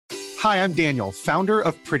Hi, I'm Daniel, founder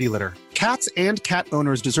of Pretty Litter. Cats and cat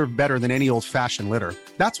owners deserve better than any old-fashioned litter.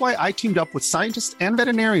 That's why I teamed up with scientists and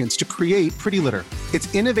veterinarians to create Pretty Litter.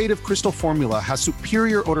 Its innovative crystal formula has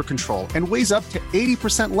superior odor control and weighs up to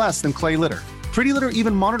 80% less than clay litter. Pretty Litter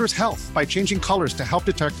even monitors health by changing colors to help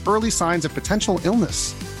detect early signs of potential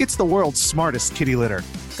illness. It's the world's smartest kitty litter.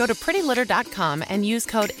 Go to prettylitter.com and use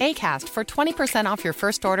code ACAST for 20% off your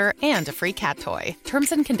first order and a free cat toy.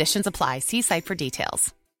 Terms and conditions apply. See site for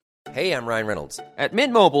details. Hey, I'm Ryan Reynolds. At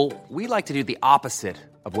Mint Mobile, we like to do the opposite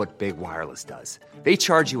of what Big Wireless does. They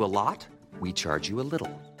charge you a lot, we charge you a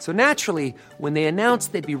little. So naturally, when they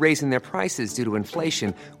announced they'd be raising their prices due to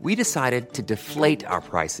inflation, we decided to deflate our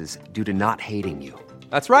prices due to not hating you.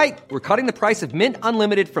 That's right. We're cutting the price of Mint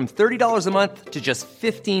Unlimited from $30 a month to just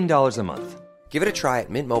 $15 a month. Give it a try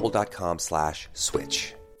at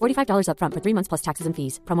mintmobile.com/switch. $45 up front for 3 months plus taxes and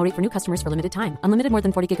fees. Promo rate for new customers for limited time. Unlimited more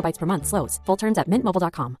than 40 gigabytes per month. Slows full terms at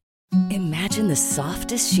mintmobile.com. Imagine the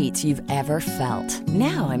softest sheets you've ever felt.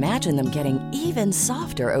 Now imagine them getting even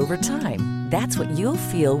softer over time. That's what you'll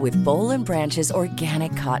feel with Boll & Branch's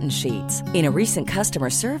organic cotton sheets. In a recent customer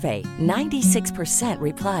survey, 96%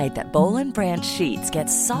 replied that Boll & Branch sheets get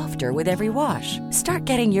softer with every wash. Start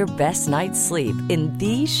getting your best night's sleep in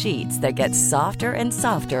these sheets that get softer and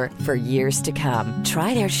softer for years to come.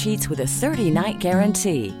 Try their sheets with a 30-night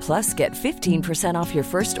guarantee. Plus, get 15% off your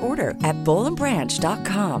first order at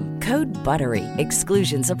bollandbranch.com. Code BUTTERY.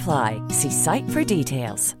 Exclusions apply. See site for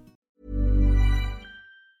details.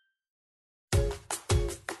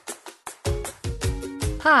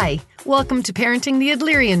 Hi, welcome to Parenting the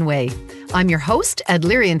Adlerian Way. I'm your host,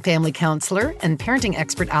 Adlerian family counselor and parenting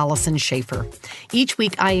expert Allison Schaefer. Each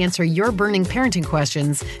week, I answer your burning parenting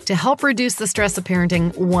questions to help reduce the stress of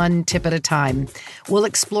parenting one tip at a time. We'll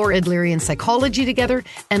explore Adlerian psychology together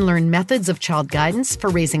and learn methods of child guidance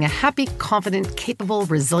for raising a happy, confident, capable,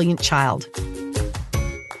 resilient child.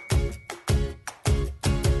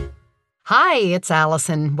 Hi, it's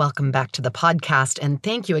Allison. Welcome back to the podcast, and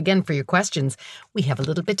thank you again for your questions. We have a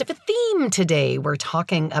little bit of a theme today. We're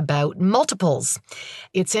talking about multiples.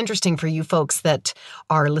 It's interesting for you folks that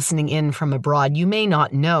are listening in from abroad. You may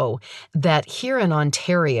not know that here in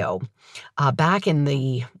Ontario, back in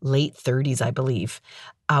the late 30s, I believe,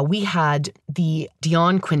 we had the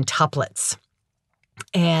Dion quintuplets.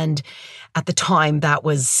 And at the time, that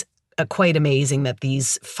was quite amazing that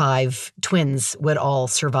these 5 twins would all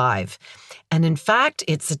survive. And in fact,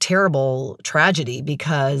 it's a terrible tragedy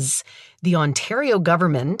because the Ontario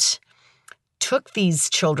government took these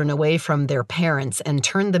children away from their parents and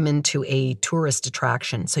turned them into a tourist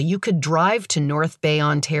attraction. So you could drive to North Bay,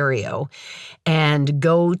 Ontario, and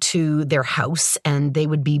go to their house, and they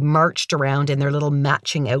would be marched around in their little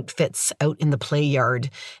matching outfits out in the play yard,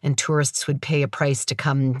 and tourists would pay a price to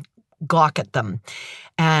come gawk at them.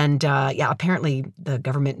 And apparently the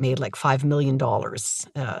government made like $5 million.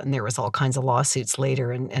 And there was all kinds of lawsuits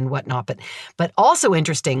later and whatnot. But also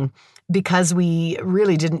interesting because we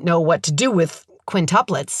really didn't know what to do with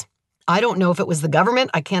quintuplets. I don't know if it was the government.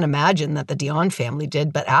 I can't imagine that the Dion family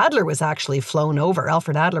did, but Adler was actually flown over.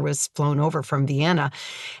 Alfred Adler was flown over from Vienna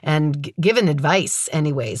and given advice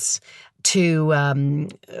anyways to,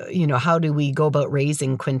 how do we go about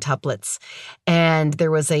raising quintuplets? And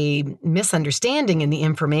there was a misunderstanding in the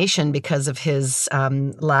information because of his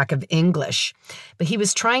lack of English. But he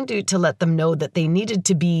was trying to let them know that they needed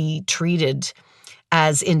to be treated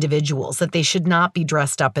as individuals, that they should not be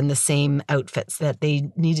dressed up in the same outfits, that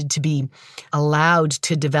they needed to be allowed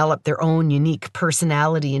to develop their own unique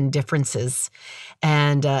personality and differences.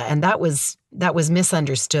 And that was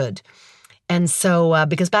misunderstood. And so,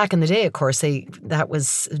 because back in the day, of course, that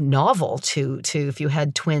was novel to if you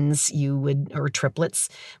had twins, or triplets,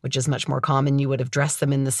 which is much more common, you would have dressed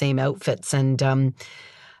them in the same outfits and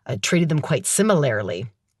treated them quite similarly.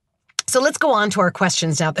 So let's go on to our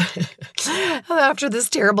questions now after this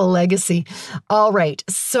terrible legacy. All right.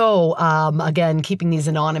 So again, keeping these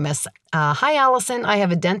anonymous. Hi, Allison. I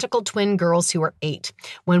have identical twin girls who are 8.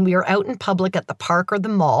 When we are out in public at the park or the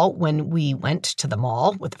mall, when we went to the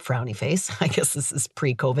mall with a frowny face, I guess this is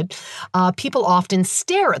pre-COVID, people often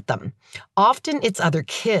stare at them. Often it's other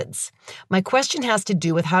kids. My question has to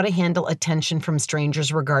do with how to handle attention from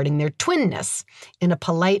strangers regarding their twinness in a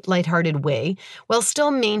polite, lighthearted way, while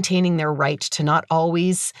still maintaining their right to not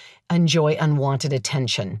always enjoy unwanted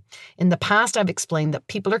attention. In the past, I've explained that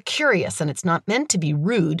people are curious and it's not meant to be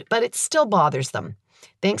rude, but it still bothers them.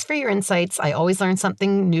 Thanks for your insights. I always learn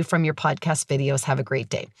something new from your podcast videos. Have a great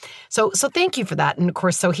day. So thank you for that. And of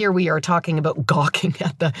course, so here we are talking about gawking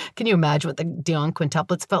at can you imagine what the Dion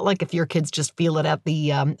quintuplets felt like if your kids just feel it at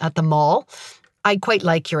the mall? I quite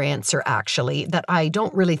like your answer, actually, that I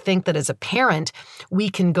don't really think that as a parent, we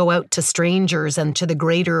can go out to strangers and to the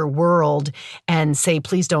greater world and say,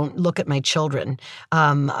 please don't look at my children.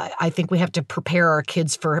 I think we have to prepare our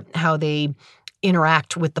kids for how they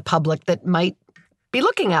interact with the public that might be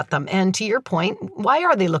looking at them. And to your point, why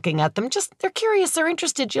are they looking at them? Just they're curious, they're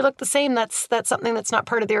interested, you look the same. That's something that's not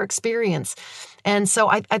part of their experience. And so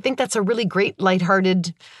I think that's a really great,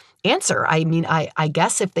 lighthearted answer. I mean, I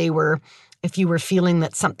guess if you were feeling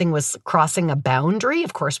that something was crossing a boundary,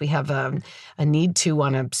 of course, we have a need to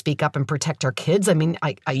want to speak up and protect our kids. I mean,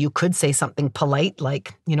 you could say something polite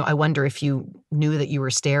like, I wonder if you knew that you were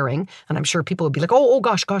staring. And I'm sure people would be like, oh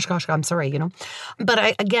gosh, I'm sorry,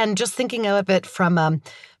 But again, just thinking of it from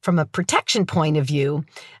a protection point of view,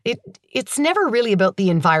 it's never really about the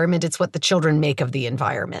environment. It's what the children make of the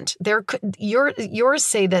environment. Yours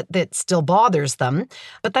say that still bothers them,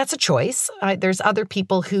 but that's a choice. There's other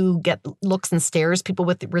people who get looks and stares, people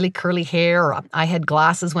with really curly hair. I had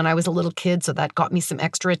glasses when I was a little kid, so that got me some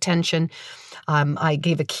extra attention. I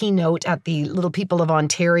gave a keynote at the Little People of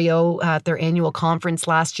Ontario at their annual conference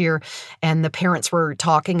last year, and the parents were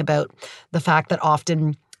talking about the fact that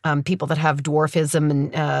often people that have dwarfism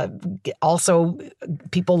and also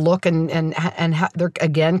people look and they're,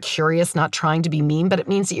 again, curious, not trying to be mean, but it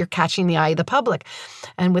means that you're catching the eye of the public.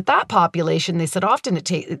 And with that population, they said often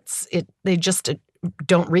they just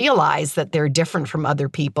don't realize that they're different from other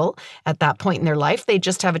people at that point in their life. They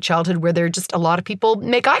just have a childhood where a lot of people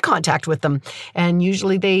make eye contact with them. And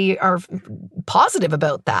usually they are positive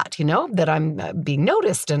about that, that I'm being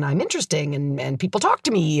noticed and I'm interesting and people talk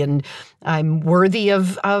to me and I'm worthy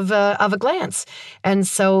of a glance. And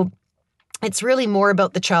so it's really more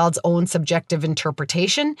about the child's own subjective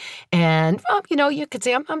interpretation. And, you could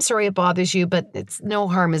say, I'm sorry it bothers you, but no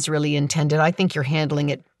harm is really intended. I think you're handling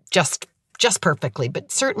it just perfectly,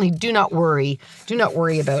 but certainly do not worry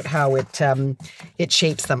about how it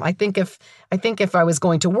shapes them. I think if I was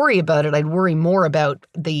going to worry about it, I'd worry more about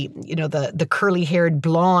the curly-haired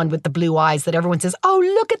blonde with the blue eyes that everyone says, oh,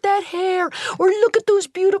 look at that hair, or look at those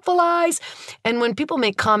beautiful eyes. And when people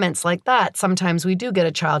make comments like that, sometimes we do get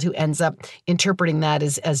a child who ends up interpreting that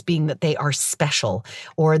as being that they are special,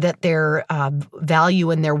 or that their value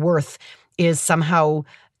and their worth is somehow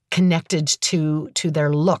connected to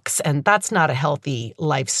their looks. And that's not a healthy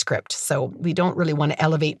life script. So we don't really want to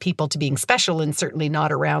elevate people to being special, and certainly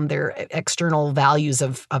not around their external values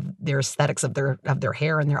of their aesthetics of their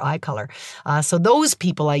hair and their eye color. So those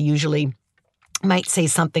people I usually might say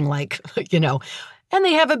something like, and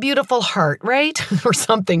they have a beautiful heart, right? Or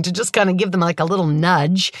something to just kind of give them like a little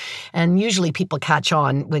nudge. And usually people catch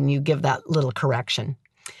on when you give that little correction.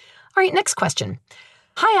 All right, next question.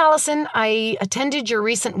 Hi, Allison. I attended your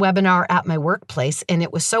recent webinar at my workplace, and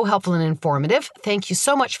it was so helpful and informative. Thank you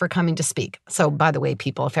so much for coming to speak. So, by the way,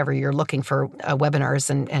 people, if ever you're looking for webinars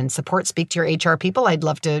and support, speak to your HR people. I'd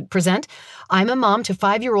love to present. I'm a mom to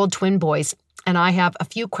 5-year-old twin boys, and I have a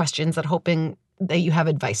few questions hoping that you have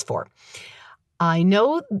advice for. I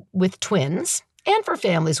know with twins, and for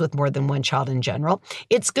families with more than one child in general,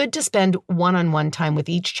 it's good to spend one-on-one time with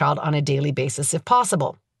each child on a daily basis if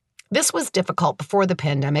possible. This was difficult before the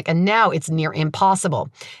pandemic, and now it's near impossible.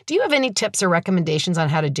 Do you have any tips or recommendations on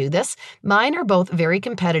how to do this? Mine are both very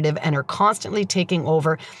competitive and are constantly taking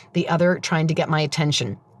over the other, trying to get my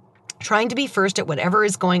attention. Trying to be first at whatever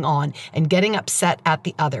is going on and getting upset at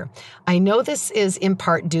the other. I know this is in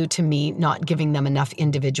part due to me not giving them enough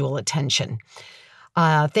individual attention.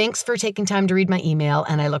 Thanks for taking time to read my email,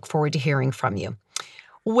 and I look forward to hearing from you.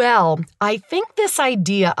 Well, I think this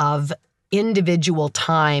idea of individual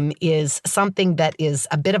time is something that is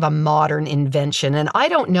a bit of a modern invention. And I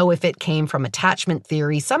don't know if it came from attachment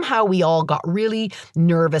theory. Somehow we all got really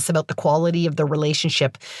nervous about the quality of the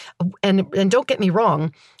relationship. And don't get me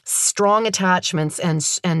wrong, strong attachments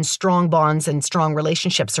and strong bonds and strong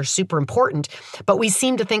relationships are super important, but we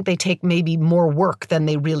seem to think they take maybe more work than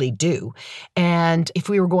they really do. And if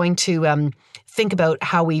we were going to think about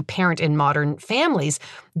how we parent in modern families,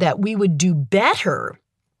 that we would do better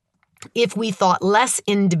if we thought less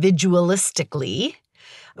individualistically,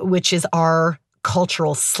 which is our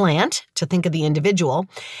cultural slant to think of the individual,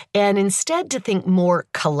 and instead to think more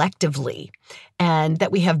collectively, and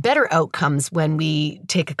that we have better outcomes when we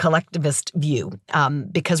take a collectivist view,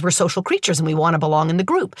 because we're social creatures and we want to belong in the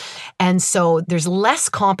group. And so there's less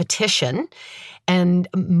competition and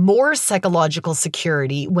more psychological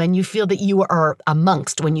security when you feel that you are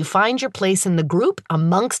when you find your place in the group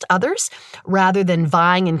amongst others, rather than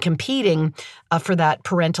vying and competing for that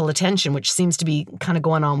parental attention, which seems to be kind of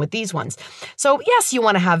going on with these ones. So yes, you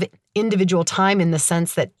want to have individual time in the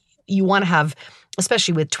sense that you want to have,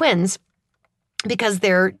 especially with twins, because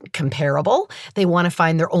they're comparable. They want to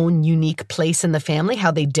find their own unique place in the family, how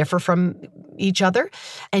they differ from each other.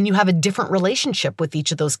 And you have a different relationship with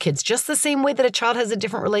each of those kids, just the same way that a child has a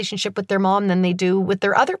different relationship with their mom than they do with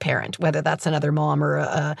their other parent, whether that's another mom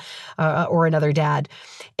or another dad.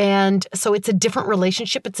 And so it's a different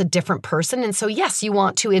relationship. It's a different person. And so, yes, you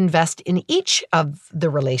want to invest in each of the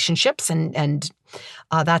relationships, and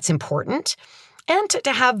that's important. And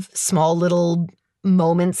to have small little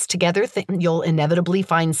moments together. You'll inevitably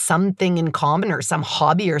find something in common or some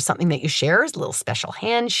hobby or something that you share, little special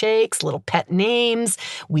handshakes, little pet names.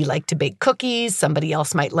 We like to bake cookies. Somebody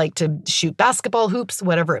else might like to shoot basketball hoops,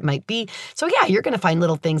 whatever it might be. So yeah, you're going to find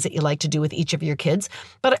little things that you like to do with each of your kids.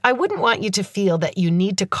 But I wouldn't want you to feel that you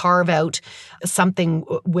need to carve out something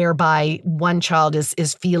whereby one child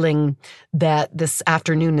is feeling that this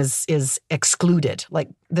afternoon is excluded. Like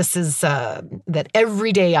this is that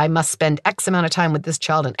every day I must spend X amount of time with this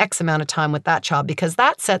child and X amount of time with that child, because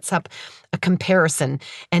that sets up a comparison.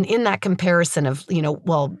 And in that comparison of,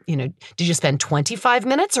 did you spend 25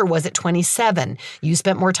 minutes or was it 27? You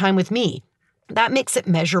spent more time with me. That makes it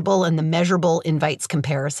measurable, and the measurable invites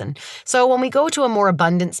comparison. So when we go to a more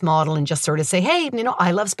abundance model and just sort of say, hey,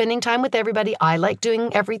 I love spending time with everybody. I like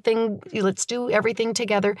doing everything. Let's do everything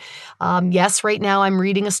together. Yes, right now I'm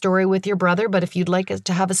reading a story with your brother, but if you'd like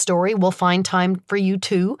to have a story, we'll find time for you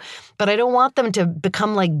too. But I don't want them to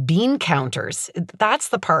become like bean counters. That's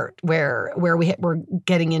the part where we're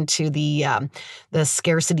getting into the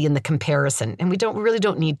scarcity and the comparison. And we really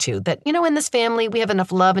don't need to. That, in this family, we have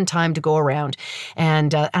enough love and time to go around.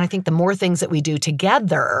 And I think the more things that we do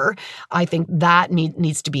together, I think that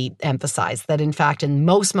needs to be emphasized. That in fact, in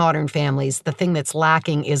most modern families, the thing that's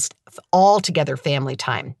lacking is all together family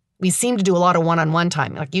time. We seem to do a lot of one-on-one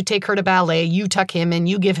time. Like you take her to ballet, you tuck him in,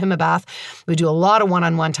 you give him a bath. We do a lot of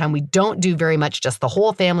one-on-one time. We don't do very much just the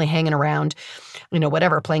whole family hanging around,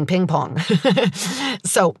 playing ping pong.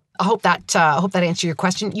 So I hope that answered your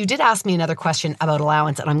question. You did ask me another question about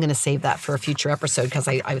allowance, and I'm going to save that for a future episode because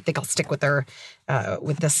I think I'll stick with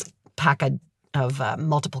with this pack of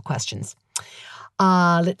multiple questions.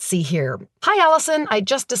 Let's see here. Hi, Allison. I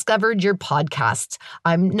just discovered your podcast.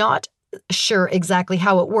 I'm not sure exactly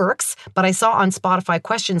how it works, but I saw on Spotify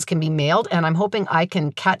questions can be mailed, and I'm hoping I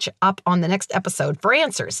can catch up on the next episode for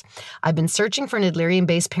answers. I've been searching for an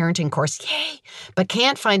Adlerian-based parenting course, yay, but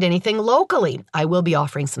can't find anything locally. I will be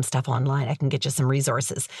offering some stuff online. I can get you some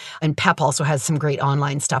resources. And PEP also has some great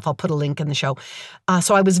online stuff. I'll put a link in the show.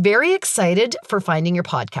 So I was very excited for finding your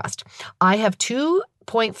podcast. I have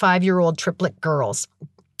 2.5-year-old triplet girls.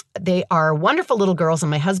 They are wonderful little girls, and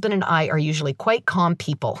my husband and I are usually quite calm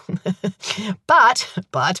people, but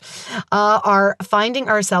are finding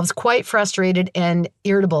ourselves quite frustrated and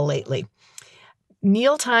irritable lately.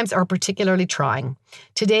 Meal times are particularly trying.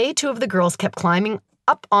 Today, 2 of the girls kept climbing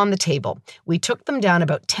up on the table. We took them down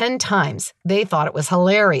about 10 times. They thought it was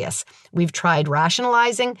hilarious. We've tried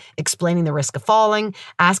rationalizing, explaining the risk of falling,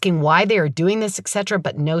 asking why they are doing this, etc.,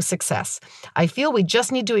 but no success. I feel we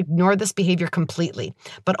just need to ignore this behavior completely,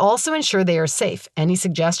 but also ensure they are safe. Any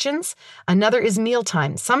suggestions? Another is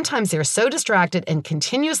mealtime. Sometimes they're so distracted and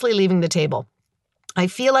continuously leaving the table. I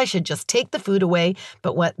feel I should just take the food away,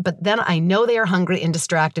 but then I know they are hungry and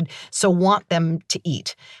distracted, so want them to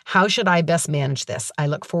eat. How should I best manage this? I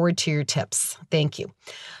look forward to your tips. Thank you.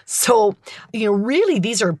 So, really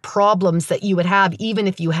these are problems that you would have even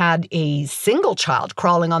if you had a single child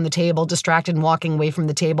crawling on the table, distracted and walking away from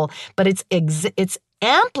the table, but it's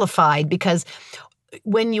amplified because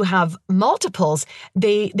when you have multiples,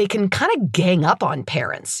 they can kind of gang up on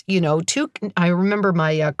parents. I remember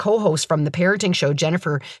my co-host from the parenting show,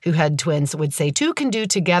 Jennifer, who had twins, would say 2 can do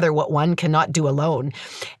together what 1 cannot do alone.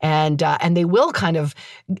 And they will kind of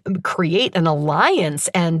create an alliance,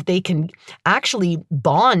 and they can actually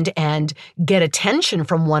bond and get attention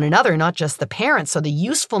from one another, not just the parents. So the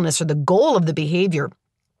usefulness or the goal of the behavior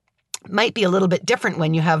might be a little bit different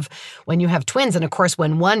when you have twins. And of course,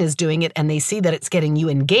 when one is doing it and they see that it's getting you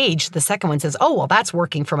engaged, the second one says, oh, well, that's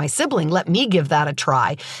working for my sibling. Let me give that a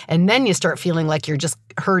try. And then you start feeling like you're just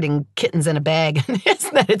herding kittens in a bag,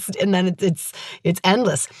 and then it's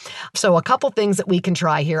endless. So a couple things that we can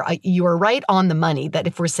try here. You are right on the money that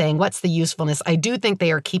if we're saying what's the usefulness, I do think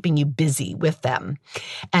they are keeping you busy with them.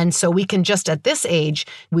 And so we can just at this age,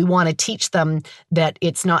 we want to teach them that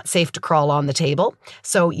it's not safe to crawl on the table.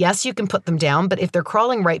 So yes, you can put them down, but if they're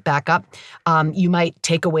crawling right back up, you might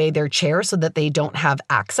take away their chair so that they don't have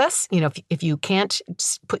access. If you can't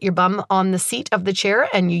put your bum on the seat of the chair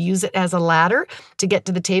and you use it as a ladder to get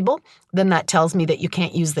to the table, then that tells me that you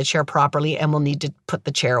can't use the chair properly and we'll need to put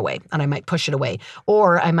the chair away, and I might push it away.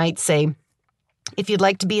 Or I might say, If you'd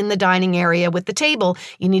like to be in the dining area with the table,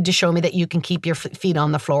 you need to show me that you can keep your feet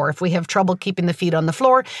on the floor. If we have trouble keeping the feet on the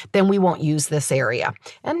floor, then we won't use this area.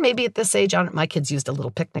 And maybe at this age, my kids used a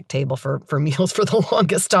little picnic table for meals for the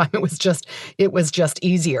longest time. It was just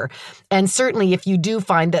easier. And certainly if you do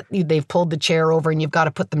find that they've pulled the chair over and you've got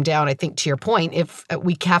to put them down, I think to your point, if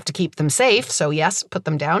we have to keep them safe, so yes, put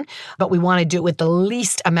them down, but we want to do it with the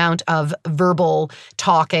least amount of verbal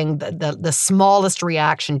talking, the smallest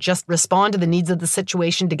reaction. Just respond to the needs of the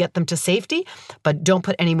situation to get them to safety, but don't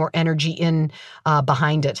put any more energy in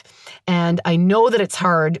behind it. And I know that it's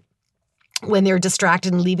hard when they're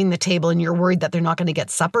distracted and leaving the table and you're worried that they're not going to get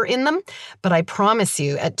supper in them. But I promise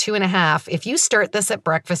you, at 2.5, if you start this at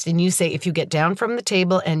breakfast and you say, if you get down from the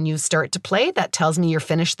table and you start to play, that tells me you're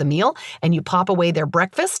finished the meal, and you pop away their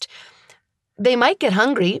breakfast, they might get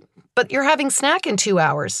hungry, but you're having snack in 2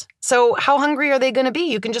 hours. So how hungry are they going to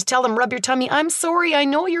be? You can just tell them, rub your tummy. I'm sorry, I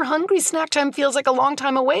know you're hungry. Snack time feels like a long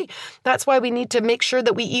time away. That's why we need to make sure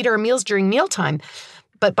that we eat our meals during mealtime.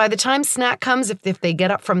 But by the time snack comes, if they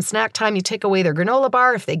get up from snack time, you take away their granola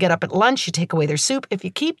bar. If they get up at lunch, you take away their soup. If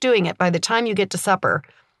you keep doing it, by the time you get to supper,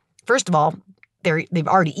 first of all, they've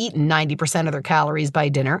already eaten 90% of their calories by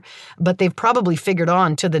dinner, but they've probably figured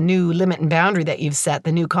on to the new limit and boundary that you've set,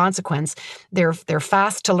 the new consequence. They're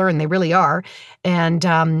fast to learn. They really are. And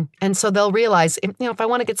so they'll realize, if I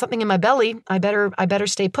want to get something in my belly, I better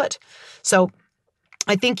stay put. So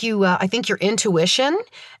I think your intuition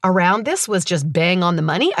around this was just bang on the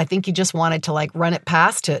money. I think you just wanted to run it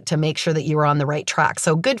past to make sure that you were on the right track.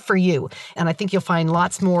 So good for you. And I think you'll find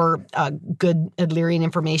lots more good Adlerian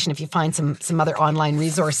information if you find some other online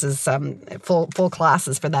resources, full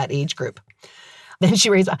classes for that age group. Then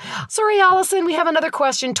she raised, sorry, Allison, we have another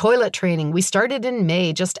question. Toilet training. We started in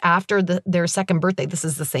May, just after their second birthday. This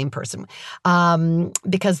is the same person.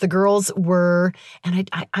 Because the girls were, and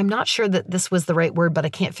I'm not sure that this was the right word, but I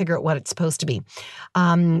can't figure out what it's supposed to be.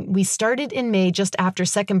 We started in May, just after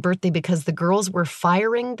second birthday, because the girls were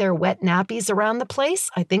firing their wet nappies around the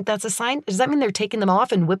place. I think that's a sign. Does that mean they're taking them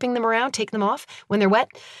off and whipping them around, taking them off when they're wet?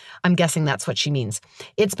 I'm guessing that's what she means.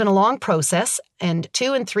 It's been a long process, and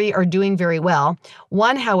 2 and 3 are doing very well.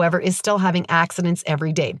 1, however, is still having accidents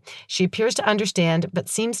every day. She appears to understand, but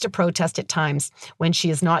seems to protest at times when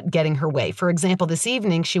she is not getting her way. For example, this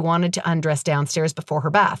evening, she wanted to undress downstairs before her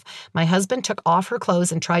bath. My husband took off her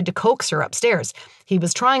clothes and tried to coax her upstairs. He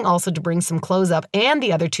was trying also to bring some clothes up and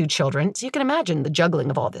the other 2 children. So you can imagine the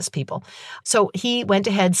juggling of all this, people. So he went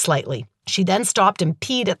ahead slightly. She then stopped and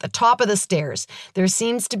peed at the top of the stairs. There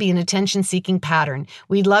seems to be an attention-seeking pattern.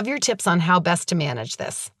 We'd love your tips on how best to manage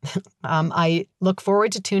this. I look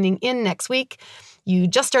forward to tuning in next week. You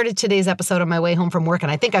just started today's episode on my way home from work,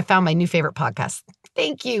 and I think I found my new favorite podcast.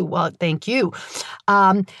 Thank you. Well, thank you.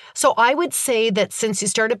 So I would say that since you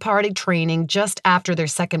started potty training just after their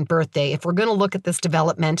second birthday, if we're going to look at this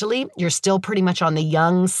developmentally, you're still pretty much on the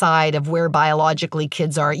young side of where biologically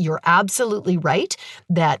kids are. You're absolutely right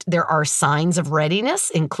that there are signs of readiness,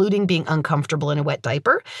 including being uncomfortable in a wet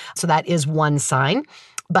diaper. So that is one sign.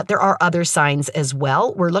 But there are other signs as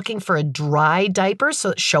well. We're looking for a dry diaper,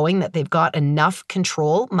 so showing that they've got enough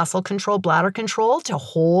control, muscle control, bladder control to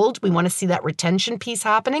hold. We want to see that retention piece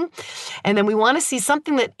happening. And then we want to see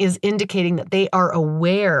something that is indicating that they are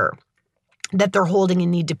aware that they're holding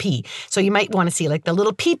and need to pee. So you might want to see the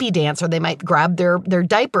little pee-pee dance, or they might grab their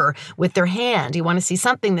diaper with their hand. You want to see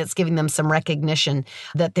something that's giving them some recognition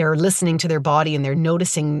that they're listening to their body and they're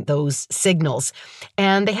noticing those signals.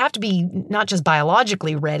 And they have to be not just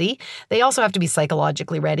biologically ready, they also have to be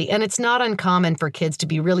psychologically ready. And it's not uncommon for kids to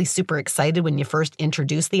be really super excited when you first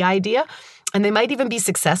introduce the idea. And they might even be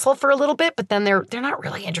successful for a little bit, but then they're not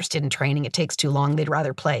really interested in training. It takes too long. They'd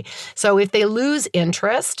rather play. So if they lose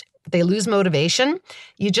interest, they lose motivation,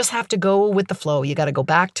 you just have to go with the flow. You got to go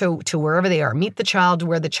back to wherever they are. Meet the child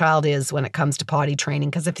where the child is when it comes to potty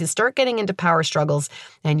training. Because if you start getting into power struggles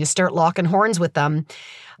and you start locking horns with them,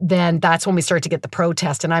 then that's when we start to get the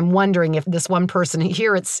protest. And I'm wondering if this one person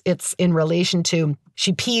here, it's in relation to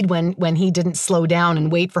she peed when he didn't slow down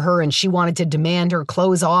and wait for her, and she wanted to demand her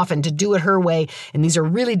clothes off and to do it her way. And these are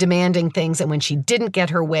really demanding things. And when she didn't get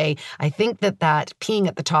her way, I think that peeing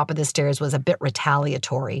at the top of the stairs was a bit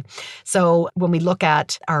retaliatory. So when we look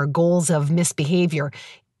at our goals of misbehavior,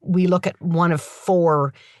 we look at one of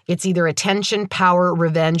 4. It's either attention, power,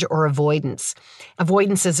 revenge, or avoidance.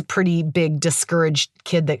 Avoidance is a pretty big discouraged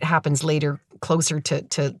kid that happens later, closer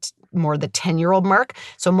to more the 10-year-old mark.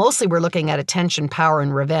 So mostly we're looking at attention, power,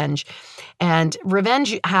 and revenge. And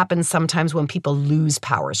revenge happens sometimes when people lose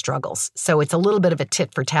power struggles. So it's a little bit of a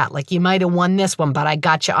tit for tat. You might have won this one, but I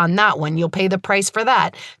got you on that one. You'll pay the price for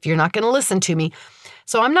that if you're not going to listen to me.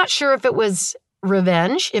 So I'm not sure if it was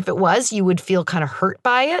revenge. If it was, you would feel kind of hurt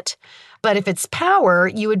by it. But if it's power,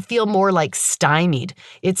 you would feel more like stymied.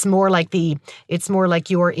 It's more like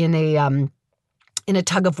you're in a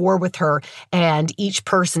tug of war with her, and each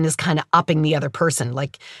person is kind of upping the other person.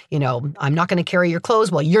 Like, I'm not going to carry your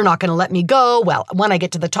clothes. Well, you're not going to let me go. Well, when I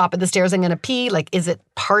get to the top of the stairs, I'm going to pee. Like, was it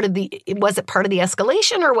part of the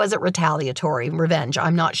escalation, or was it retaliatory revenge?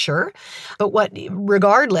 I'm not sure. But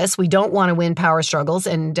regardless, we don't want to win power struggles,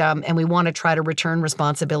 and we want to try to return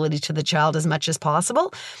responsibility to the child as much as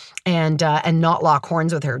possible. And not lock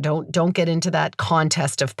horns with her. Don't get into that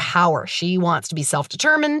contest of power. She wants to be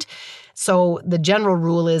self-determined. So the general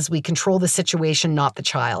rule is we control the situation, not the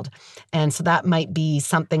child. And so that might be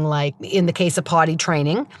something like, in the case of potty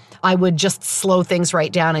training, I would just slow things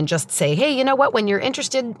right down and just say, hey, you know what? When you're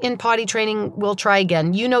interested in potty training, we'll try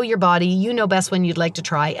again. You know your body. You know best when you'd like to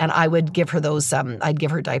try. And I would give her I'd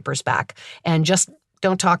give her diapers back, and just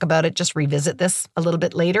don't talk about it. Just revisit this a little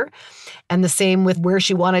bit later. And the same with where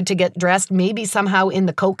she wanted to get dressed. Maybe somehow in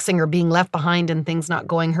the coaxing or being left behind and things not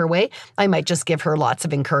going her way, I might just give her lots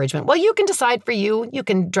of encouragement. Well, you can decide for you. You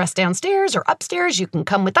can dress downstairs or upstairs. You can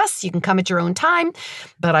come with us. You can come at your own time.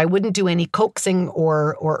 But I wouldn't do any coaxing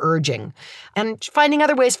or urging. And finding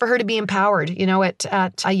other ways for her to be empowered.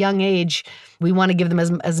 At a young age, we want to give them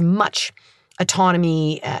as much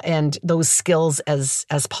autonomy and those skills as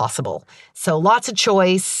possible. So lots of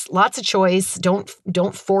choice.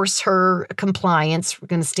 Don't force her compliance. We're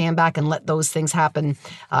going to stand back and let those things happen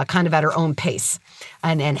kind of at her own pace.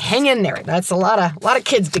 And hang in there. That's a lot of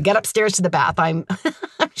kids to get upstairs to the bath. I'm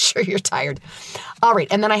sure you're tired. All right.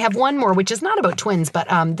 And then I have one more, which is not about twins, but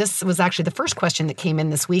this was actually the first question that came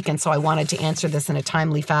in this week. And so I wanted to answer this in a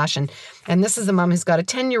timely fashion. And this is a mom who's got a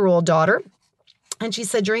 10-year-old daughter. And she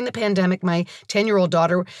said, during the pandemic, my 10-year-old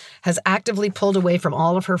daughter has actively pulled away from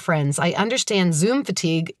all of her friends. I understand Zoom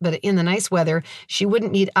fatigue, but in the nice weather, she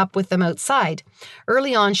wouldn't meet up with them outside.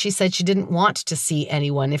 Early on, she said she didn't want to see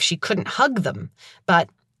anyone if she couldn't hug them. But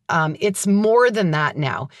it's more than that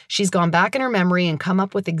now. She's gone back in her memory and come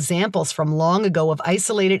up with examples from long ago of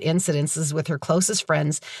isolated incidences with her closest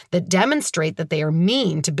friends that demonstrate that they are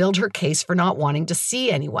mean to build her case for not wanting to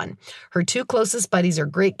see anyone. Her 2 closest buddies are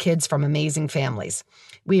great kids from amazing families.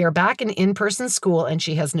 We are back in in-person school, and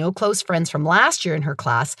she has no close friends from last year in her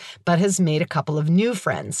class, but has made a couple of new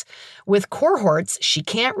friends. With cohorts, she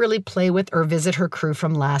can't really play with or visit her crew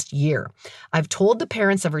from last year. I've told the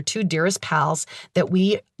parents of her 2 dearest pals that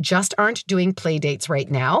we just aren't doing play dates right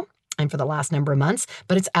now and for the last number of months,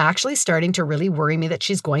 but it's actually starting to really worry me that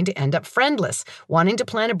she's going to end up friendless, wanting to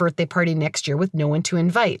plan a birthday party next year with no one to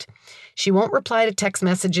invite. She won't reply to text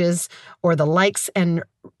messages or the likes and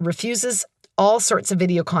refuses all sorts of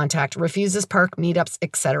video contact, refuses park meetups,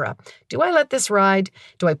 etc. Do I let this ride?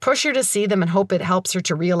 Do I push her to see them and hope it helps her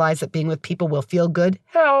to realize that being with people will feel good?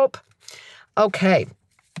 Help. Okay.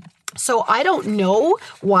 So I don't know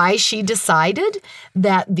why she decided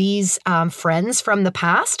that these friends from the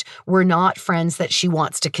past were not friends that she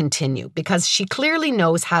wants to continue, because she clearly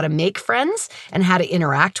knows how to make friends and how to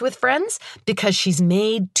interact with friends because she's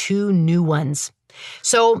made 2 new ones.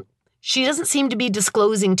 So she doesn't seem to be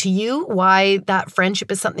disclosing to you why that friendship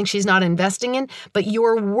is something she's not investing in, but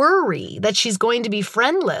your worry that she's going to be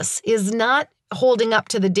friendless is not holding up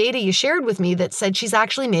to the data you shared with me that said she's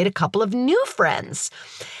actually made a couple of new friends.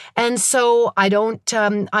 And so I don't,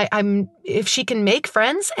 if she can make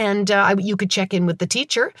friends, and you could check in with the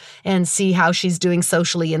teacher and see how she's doing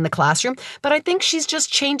socially in the classroom. But I think she's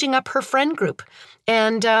just changing up her friend group.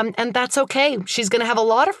 And that's okay. She's going to have a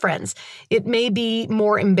lot of friends. It may be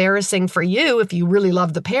more embarrassing for you if you really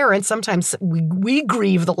love the parents. Sometimes we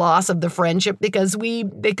grieve the loss of the friendship because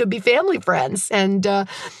they could be family friends, and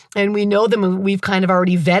we know them and we've kind of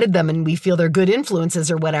already vetted them and we feel they're good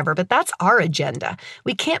influences or whatever. But that's our agenda.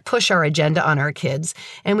 We can't push our agenda on our kids,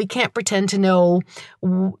 and we can't pretend to know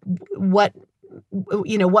what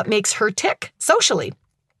makes her tick socially.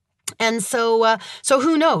 And so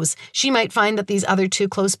who knows? She might find that these other 2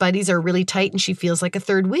 close buddies are really tight and she feels like a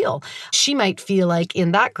third wheel. She might feel like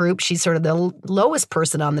in that group, she's sort of the lowest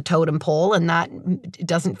person on the totem pole, and that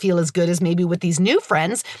doesn't feel as good as maybe with these new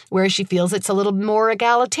friends, where she feels it's a little more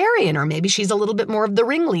egalitarian, or maybe she's a little bit more of the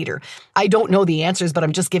ringleader. I don't know the answers, but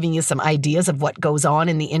I'm just giving you some ideas of what goes on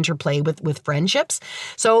in the interplay with friendships.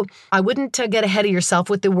 So I wouldn't get ahead of yourself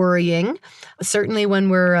with the worrying. Certainly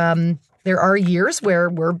when there are years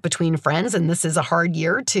where we're between friends, and this is a hard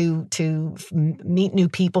year to meet new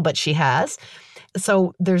people, but she has.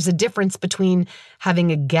 So there's a difference between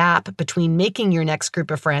having a gap between making your next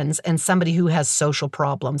group of friends and somebody who has social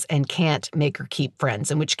problems and can't make or keep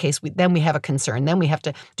friends, in which case we have a concern. Then we have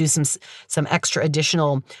to do some extra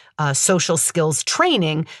additional social skills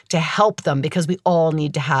training to help them, because we all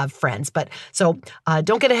need to have friends. But so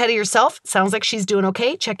don't get ahead of yourself. Sounds like she's doing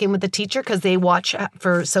okay. Check in with the teacher, because they watch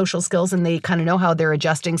for social skills and they kind of know how they're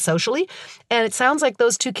adjusting socially. And it sounds like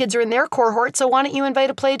those two kids are in their cohort. So why don't you invite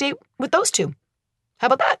a play date with those two? How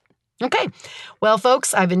about that? Okay. Well,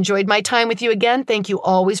 folks, I've enjoyed my time with you again. Thank you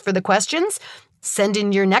always for the questions. Send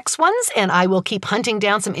in your next ones, and I will keep hunting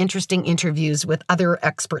down some interesting interviews with other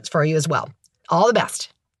experts for you as well. All the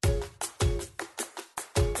best.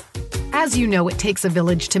 As you know, it takes a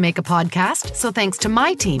village to make a podcast, so thanks to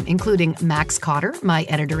my team, including Max Cotter, my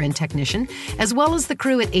editor and technician, as well as the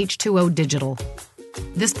crew at H2O Digital.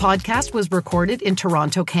 This podcast was recorded in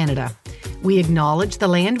Toronto, Canada. We acknowledge the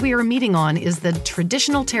land we are meeting on is the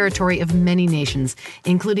traditional territory of many nations,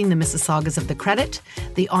 including the Mississaugas of the Credit,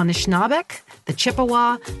 the Anishinaabe, the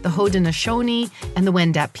Chippewa, the Haudenosaunee, and the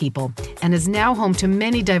Wendat people, and is now home to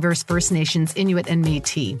many diverse First Nations, Inuit, and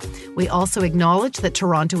Métis. We also acknowledge that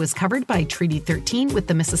Toronto is covered by Treaty 13 with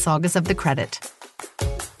the Mississaugas of the Credit.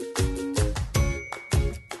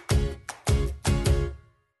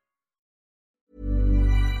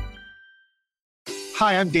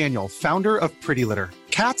 Hi, I'm Daniel, founder of Pretty Litter.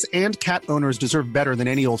 Cats and cat owners deserve better than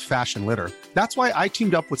any old-fashioned litter. That's why I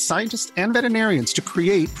teamed up with scientists and veterinarians to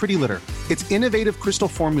create Pretty Litter. Its innovative crystal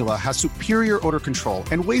formula has superior odor control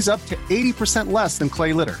and weighs up to 80% less than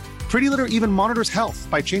clay litter. Pretty Litter even monitors health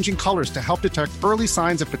by changing colors to help detect early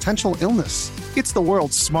signs of potential illness. It's the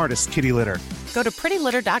world's smartest kitty litter. Go to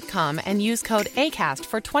prettylitter.com and use code ACAST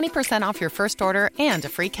for 20% off your first order and a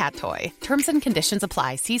free cat toy. Terms and conditions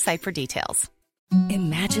apply. See site for details.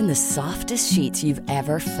 Imagine the softest sheets you've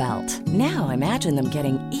ever felt. Now imagine them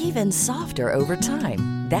getting even softer over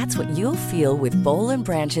time. That's what you'll feel with Boll &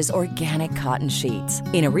 Branch's organic cotton sheets.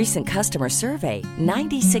 In a recent customer survey,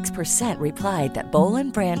 96% replied that Boll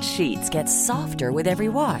 & Branch sheets get softer with every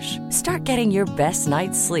wash. Start getting your best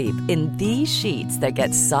night's sleep in these sheets that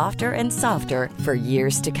get softer and softer for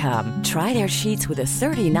years to come. Try their sheets with a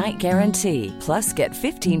 30-night guarantee. Plus, get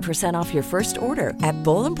 15% off your first order at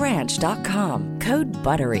bollandbranch.com. Code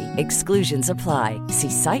BUTTERY. Exclusions apply. See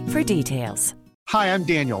site for details. Hi, I'm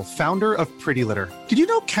Daniel, founder of Pretty Litter. Did you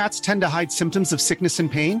know cats tend to hide symptoms of sickness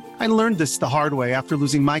and pain? I learned this the hard way after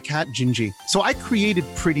losing my cat, Gingy. So I created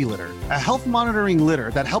Pretty Litter, a health monitoring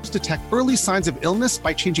litter that helps detect early signs of illness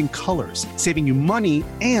by changing colors, saving you money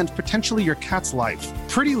and potentially your cat's life.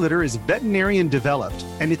 Pretty Litter is veterinarian developed,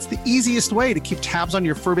 and it's the easiest way to keep tabs on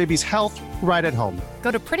your fur baby's health right at home.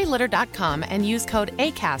 Go to prettylitter.com and use code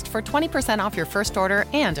ACAST for 20% off your first order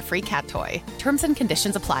and a free cat toy. Terms and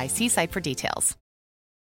conditions apply. See site for details.